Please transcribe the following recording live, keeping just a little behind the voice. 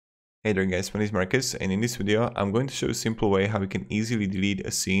Hey there guys, my name is Marcus, and in this video I'm going to show you a simple way how you can easily delete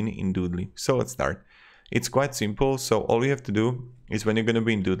a scene in Doodly. So let's start. It's quite simple, so all you have to do is when you're going to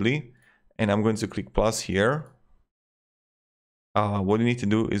be in Doodly, and I'm going to click plus here, what you need to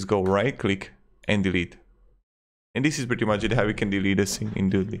do is go right click and delete. And this is pretty much it, how you can delete a scene in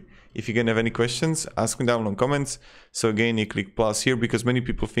Doodly. If you can have any questions, ask me down in the comments. So again, you click plus here because many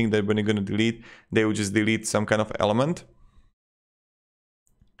people think that when you're going to delete, they will just delete some kind of element.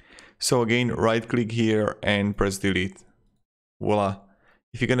 So again, right click here and press delete. Voila.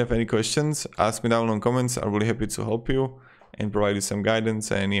 If you can have any questions, ask me down in the comments. I'm really happy to help you and provide you some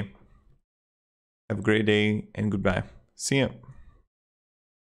guidance. And yeah, have a great day and goodbye. See ya.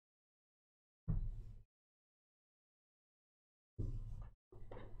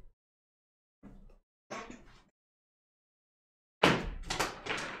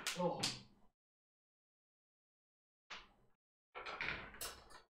 Oh.